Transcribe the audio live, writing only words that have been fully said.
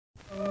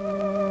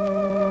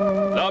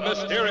The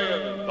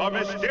Mysterians! The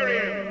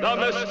Mysterians! The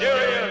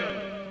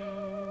Mysterians!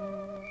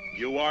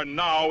 You are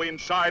now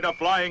inside a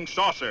flying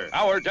saucer.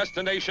 Our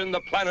destination, the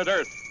planet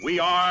Earth. We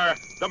are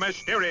the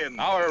Mysterians.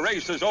 Our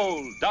race is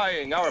old,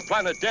 dying, our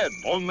planet dead.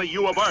 Only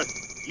you of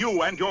Earth,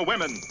 you and your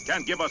women,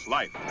 can give us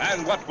life.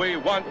 And what we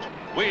want,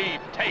 we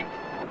take.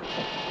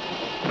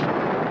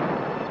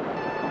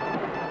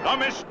 The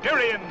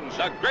Mysterians!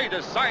 The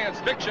greatest science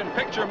fiction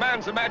picture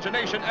man's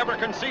imagination ever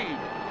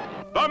conceived.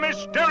 The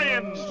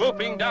Mysterians!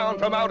 Swooping down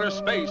from outer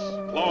space.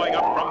 Flowing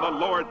up from the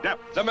lower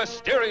depths. The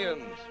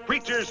Mysterians!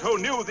 Creatures who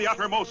knew the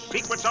uttermost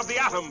secrets of the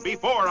atom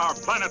before our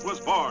planet was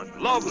born.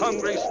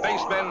 Love-hungry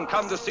spacemen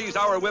come to seize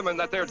our women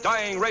that their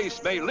dying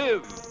race may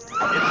live. It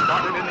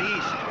started in the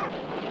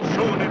east.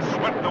 Soon it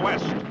swept the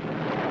west.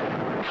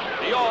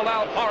 The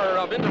all-out horror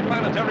of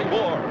interplanetary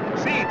war.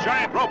 See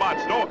giant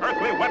robots no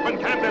earthly weapon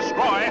can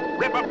destroy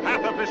rip a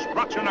path of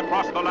destruction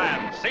across the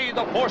land. See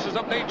the forces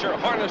of nature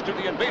harnessed to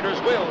the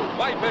invader's will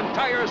wipe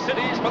entire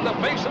cities from the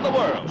face of the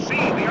world. See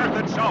the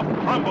earth itself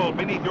crumble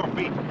beneath your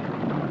feet.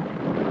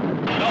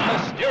 The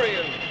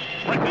Mysterians.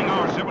 Threatening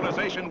our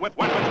civilization with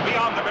weapons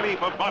beyond the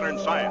belief of modern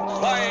science.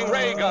 Flying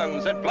ray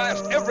guns that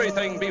blast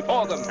everything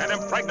before them. An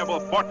impregnable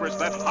fortress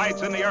that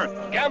hides in the earth.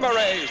 Gamma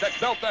rays that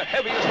melt the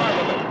heaviest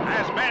armament.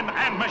 As men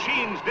and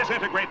machines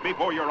disintegrate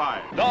before your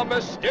eyes. The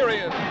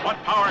Mysterians. What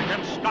power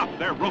can stop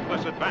their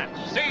ruthless advance?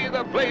 See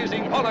the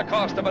blazing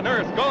holocaust of an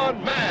Earth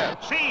gone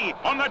mad. See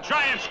on the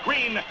giant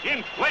screen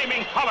in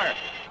flaming color.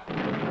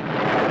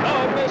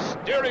 The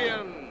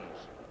Mysterians.